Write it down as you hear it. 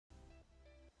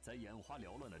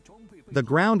The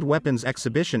Ground Weapons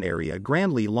Exhibition Area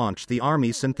grandly launched the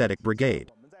Army Synthetic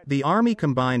Brigade. The Army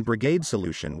Combined Brigade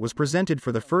solution was presented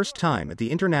for the first time at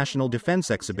the International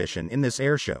Defense Exhibition in this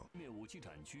airshow.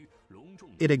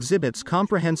 It exhibits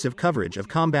comprehensive coverage of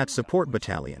Combat Support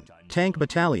Battalion, Tank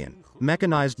Battalion,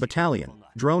 Mechanized Battalion,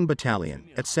 Drone Battalion,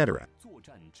 etc.,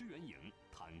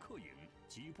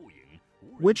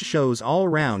 which shows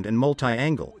all-round and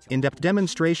multi-angle, in-depth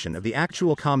demonstration of the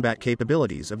actual combat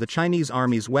capabilities of the Chinese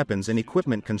Army's weapons and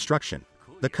equipment construction,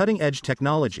 the cutting-edge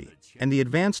technology, and the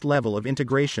advanced level of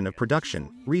integration of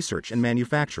production, research and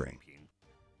manufacturing.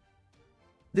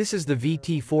 This is the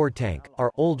Vt-4 tank,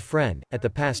 our old friend, at the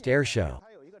past airshow.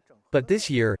 But this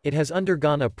year, it has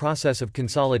undergone a process of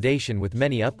consolidation with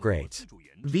many upgrades.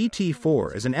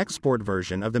 Vt-4 is an export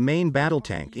version of the main battle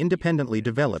tank independently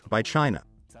developed by China.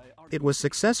 It was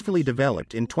successfully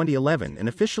developed in 2011 and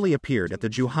officially appeared at the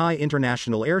Zhuhai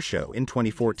International Airshow in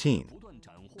 2014.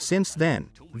 Since then,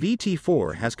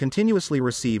 Vt-4 has continuously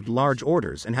received large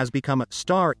orders and has become a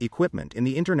star equipment in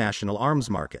the international arms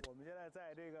market.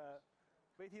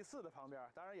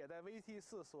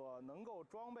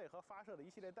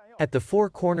 At the four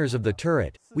corners of the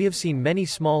turret, we have seen many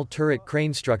small turret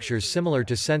crane structures similar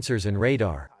to sensors and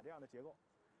radar.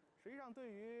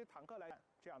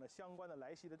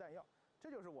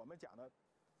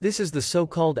 This is the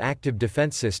so-called active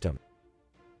defense system.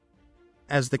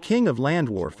 As the king of land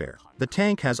warfare, the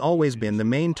tank has always been the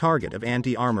main target of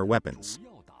anti-armor weapons.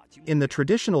 In the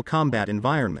traditional combat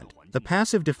environment, the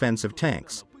passive defense of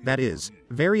tanks, that is,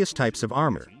 various types of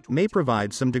armor, may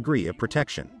provide some degree of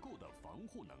protection.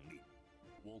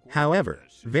 However,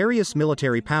 various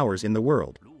military powers in the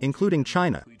world, including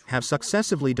China, have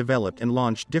successively developed and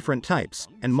launched different types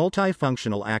and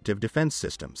multifunctional active defense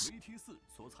systems.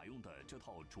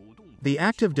 The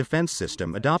active defense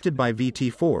system adopted by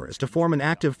Vt-4 is to form an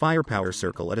active firepower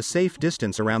circle at a safe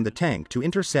distance around the tank to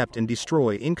intercept and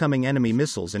destroy incoming enemy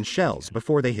missiles and shells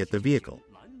before they hit the vehicle.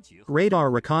 Radar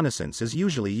reconnaissance is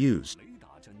usually used.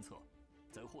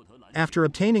 After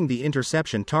obtaining the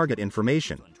interception target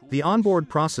information, the onboard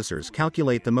processors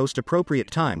calculate the most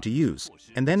appropriate time to use,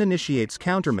 and then initiates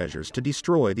countermeasures to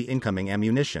destroy the incoming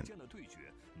ammunition.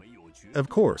 Of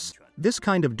course, this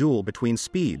kind of duel between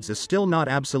speeds is still not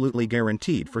absolutely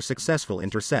guaranteed for successful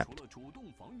intercept.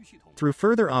 Through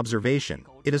further observation,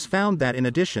 it is found that in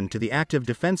addition to the active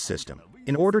defense system,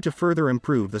 in order to further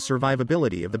improve the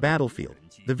survivability of the battlefield,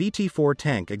 the Vt-4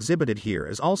 tank exhibited here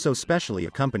is also specially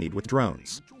accompanied with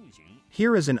drones.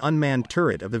 Here is an unmanned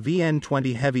turret of the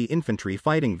VN-20 heavy infantry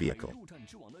fighting vehicle.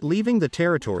 Leaving the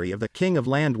territory of the king of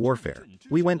land warfare,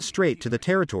 we went straight to the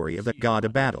territory of the god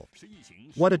of battle.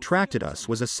 What attracted us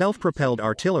was a self-propelled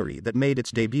artillery that made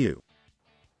its debut.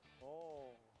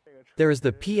 There is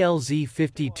the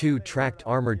PLZ-52 tracked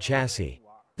armored chassis.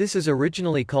 This is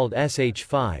originally called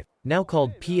SR-5, now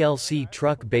called PLC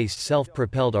truck-based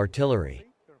self-propelled artillery.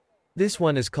 This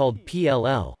one is called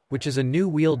PLL, which is a new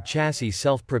wheeled chassis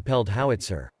self-propelled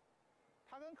howitzer.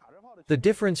 The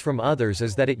difference from others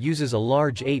is that it uses a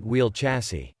large 8-wheel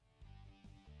chassis.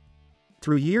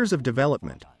 Through years of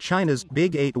development, China's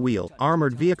big 8-wheel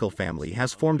armored vehicle family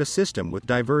has formed a system with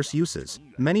diverse uses,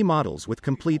 many models with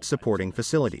complete supporting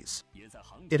facilities.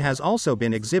 It has also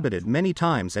been exhibited many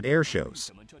times at air shows.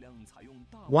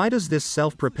 Why does this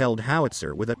self-propelled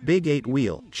howitzer with a big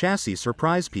 8-wheel chassis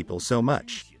surprise people so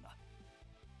much?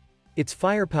 Its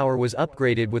firepower was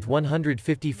upgraded with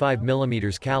 155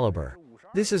 mm caliber.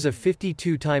 This is a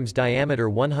 52 times diameter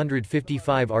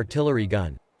 155 artillery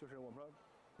gun.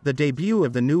 The debut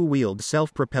of the new wheeled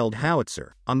self-propelled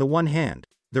howitzer, on the one hand,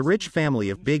 the rich family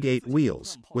of big 8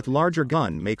 wheels, with larger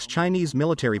gun makes Chinese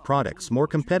military products more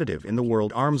competitive in the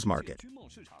world arms market.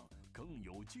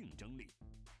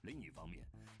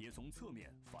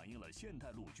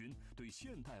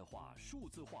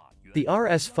 The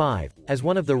RS-5, as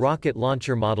one of the rocket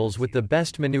launcher models with the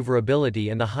best maneuverability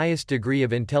and the highest degree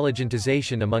of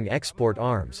intelligentization among export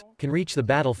arms, can reach the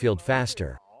battlefield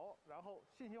faster.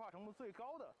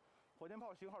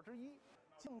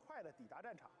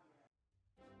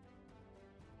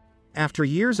 After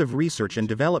years of research and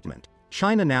development,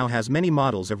 China now has many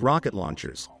models of rocket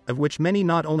launchers, of which many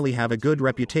not only have a good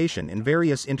reputation in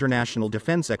various international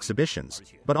defense exhibitions,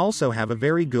 but also have a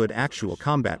very good actual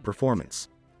combat performance.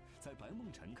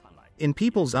 In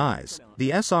people's eyes,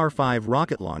 the SR-5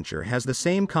 rocket launcher has the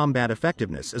same combat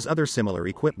effectiveness as other similar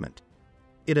equipment.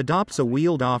 It adopts a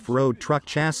wheeled off-road truck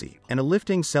chassis, and a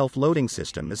lifting self-loading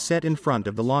system is set in front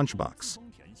of the launch box.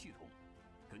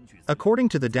 According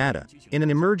to the data, in an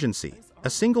emergency, a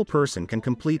single person can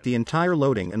complete the entire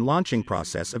loading and launching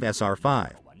process of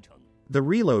SR-5. The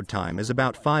reload time is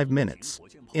about 5 minutes.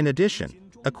 In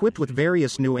addition, equipped with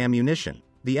various new ammunition,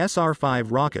 the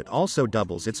SR-5 rocket also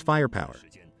doubles its firepower.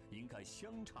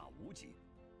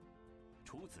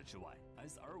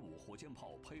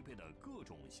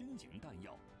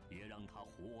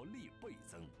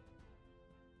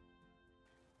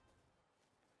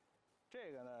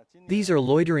 These are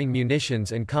loitering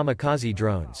munitions and kamikaze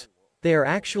drones. They are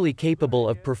actually capable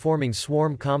of performing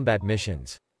swarm combat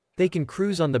missions. They can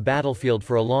cruise on the battlefield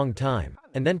for a long time,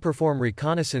 and then perform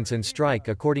reconnaissance and strike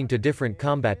according to different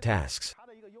combat tasks.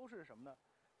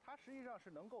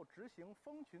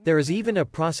 There is even a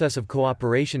process of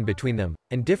cooperation between them,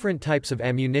 and different types of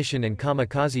ammunition and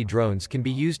kamikaze drones can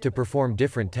be used to perform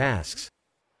different tasks.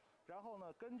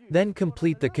 Then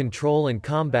complete the control and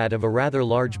combat of a rather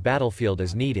large battlefield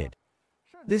as needed.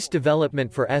 This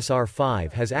development for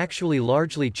SR-5 has actually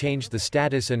largely changed the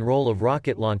status and role of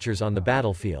rocket launchers on the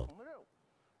battlefield.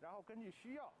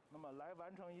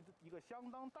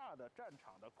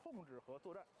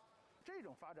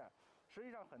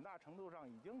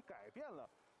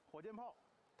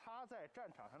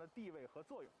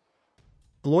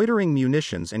 Loitering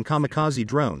munitions and kamikaze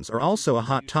drones are also a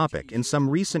hot topic in some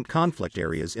recent conflict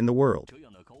areas in the world.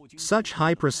 Such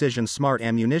high-precision smart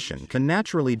ammunition can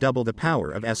naturally double the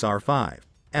power of SR-5.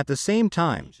 At the same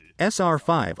time,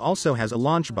 SR-5 also has a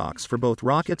launch box for both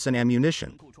rockets and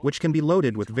ammunition, which can be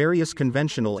loaded with various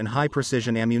conventional and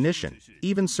high-precision ammunition,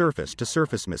 even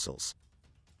surface-to-surface missiles.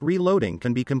 Reloading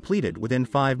can be completed within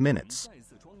 5 minutes.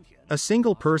 A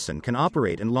single person can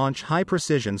operate and launch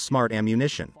high-precision smart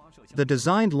ammunition. The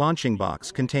designed launching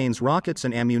box contains rockets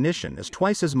and ammunition as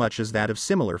twice as much as that of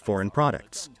similar foreign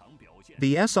products.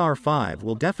 The SR-5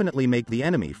 will definitely make the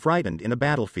enemy frightened in a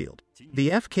battlefield. The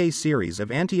FK series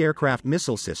of anti-aircraft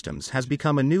missile systems has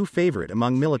become a new favorite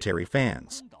among military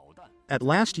fans. At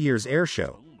last year's air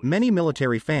show, many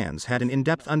military fans had an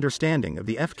in-depth understanding of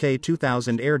the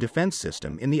FK-3000 air defense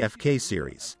system in the FK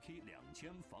series.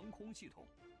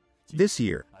 This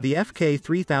year, the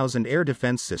FK-3000 air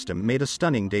defense system made a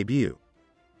stunning debut.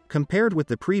 Compared with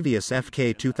the previous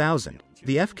FK-2000,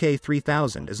 the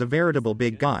FK-3000 is a veritable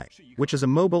big guy, which is a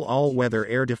mobile all-weather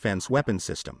air defense weapon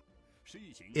system.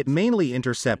 It mainly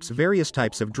intercepts various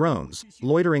types of drones,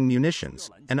 loitering munitions,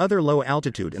 and other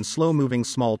low-altitude and slow-moving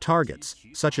small targets,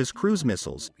 such as cruise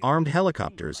missiles, armed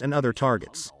helicopters and other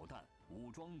targets.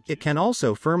 It can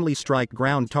also firmly strike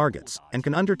ground targets, and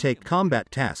can undertake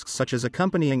combat tasks such as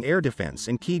accompanying air defense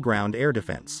and key ground air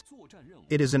defense.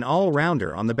 It is an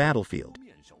all-rounder on the battlefield.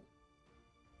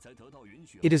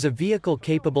 It is a vehicle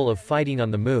capable of fighting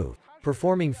on the move,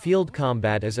 performing field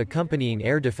combat as accompanying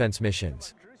air defense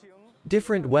missions.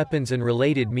 Different weapons and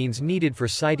related means needed for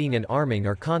sighting and arming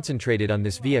are concentrated on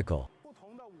this vehicle.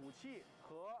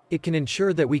 It can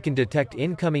ensure that we can detect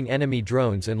incoming enemy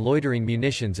drones and loitering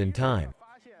munitions in time.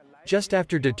 Just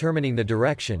after determining the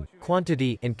direction,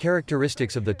 quantity, and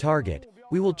characteristics of the target,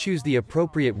 we will choose the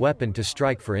appropriate weapon to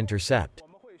strike for intercept.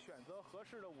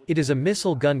 It is a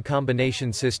missile-gun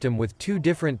combination system with two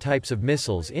different types of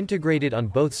missiles integrated on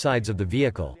both sides of the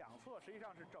vehicle.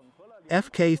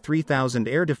 FK-3000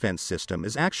 air defense system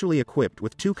is actually equipped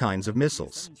with two kinds of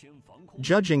missiles.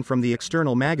 Judging from the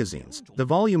external magazines, the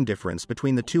volume difference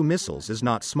between the two missiles is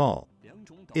not small.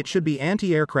 It should be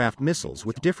anti-aircraft missiles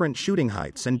with different shooting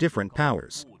heights and different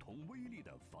powers.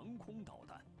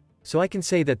 So I can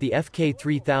say that the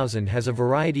FK-3000 has a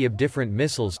variety of different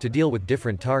missiles to deal with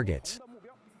different targets.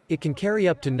 It can carry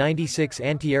up to 96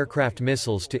 anti-aircraft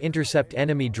missiles to intercept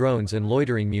enemy drones and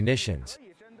loitering munitions.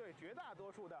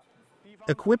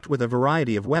 Equipped with a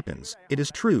variety of weapons, it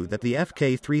is true that the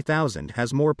FK-3000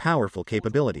 has more powerful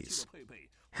capabilities.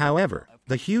 However,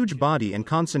 the huge body and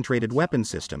concentrated weapon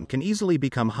system can easily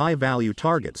become high-value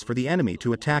targets for the enemy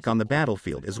to attack on the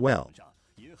battlefield as well.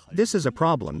 This is a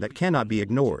problem that cannot be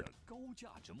ignored.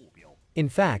 In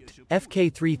fact,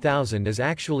 FK-3000 is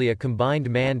actually a combined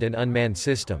manned and unmanned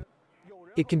system.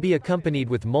 It can be accompanied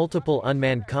with multiple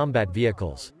unmanned combat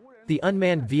vehicles. The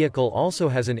unmanned vehicle also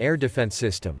has an air defense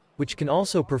system, which can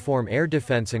also perform air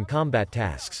defense and combat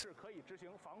tasks.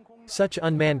 Such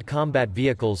unmanned combat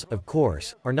vehicles, of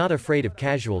course, are not afraid of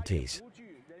casualties.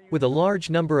 With a large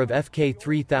number of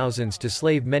FK-3000s to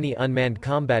slave, many unmanned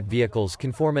combat vehicles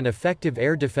can form an effective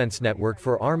air defense network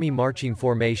for army marching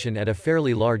formation at a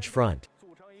fairly large front.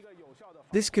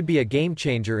 This could be a game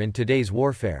changer in today's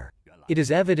warfare. It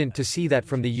is evident to see that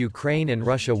from the Ukraine and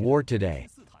Russia war today.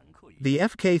 The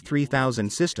FK-3000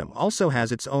 system also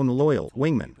has its own loyal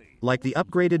wingmen, like the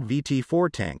upgraded Vt-4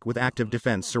 tank with active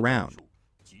defense surround.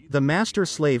 The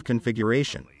master-slave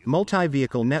configuration,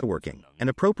 multi-vehicle networking, and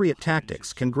appropriate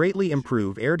tactics can greatly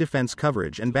improve air defense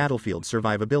coverage and battlefield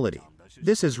survivability.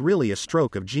 This is really a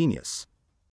stroke of genius.